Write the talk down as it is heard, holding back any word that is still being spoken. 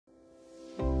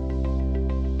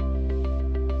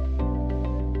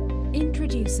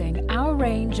Introducing our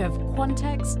range of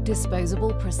Quantex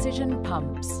disposable precision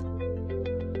pumps.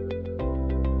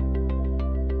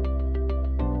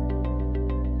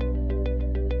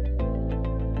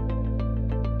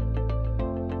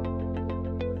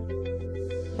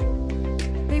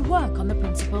 They work on the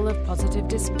principle of positive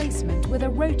displacement with a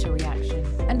rotary action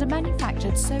and are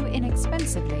manufactured so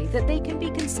inexpensively that they can be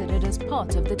considered as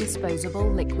part of the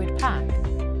disposable liquid pack.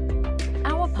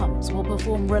 Our pumps will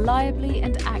perform reliably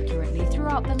and accurately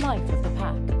throughout the life of the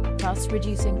pack, thus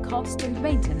reducing cost and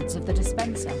maintenance of the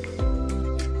dispenser.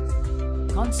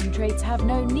 Concentrates have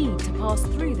no need to pass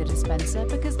through the dispenser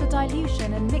because the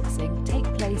dilution and mixing take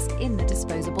place in the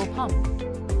disposable pump.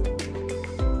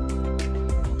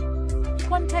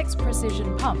 Quantex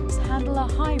precision pumps handle a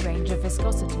high range of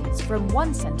viscosities from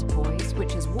 1 centipoise,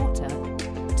 which is water,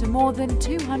 to more than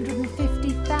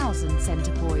 250,000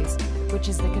 centipoise, which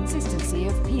is the consistency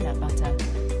of peanut butter.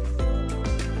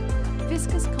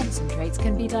 Viscous concentrates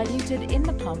can be diluted in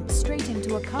the pump straight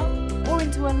into a cup or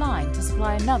into a line to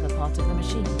supply another part of the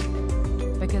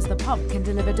machine. Because the pump can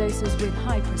deliver doses with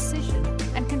high precision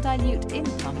and can dilute in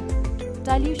pump,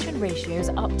 dilution ratios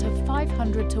up to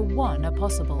 500 to 1 are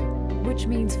possible, which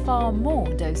means far more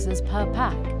doses per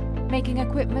pack, making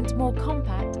equipment more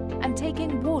compact and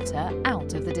taking water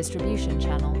out of the distribution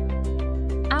channel.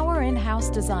 Our in-house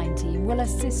design team will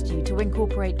assist you to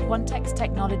incorporate Quantex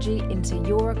technology into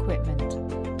your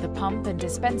equipment. The pump and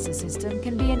dispenser system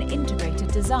can be an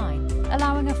integrated design,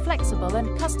 allowing a flexible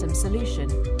and custom solution,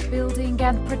 building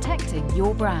and protecting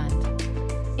your brand.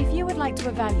 If you would like to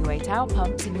evaluate our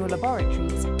pumps in your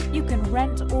laboratories, you can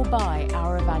rent or buy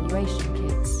our evaluation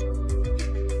kits.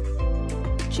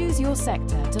 Choose your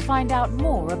sector to find out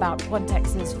more about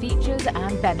Quantex's features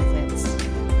and benefits.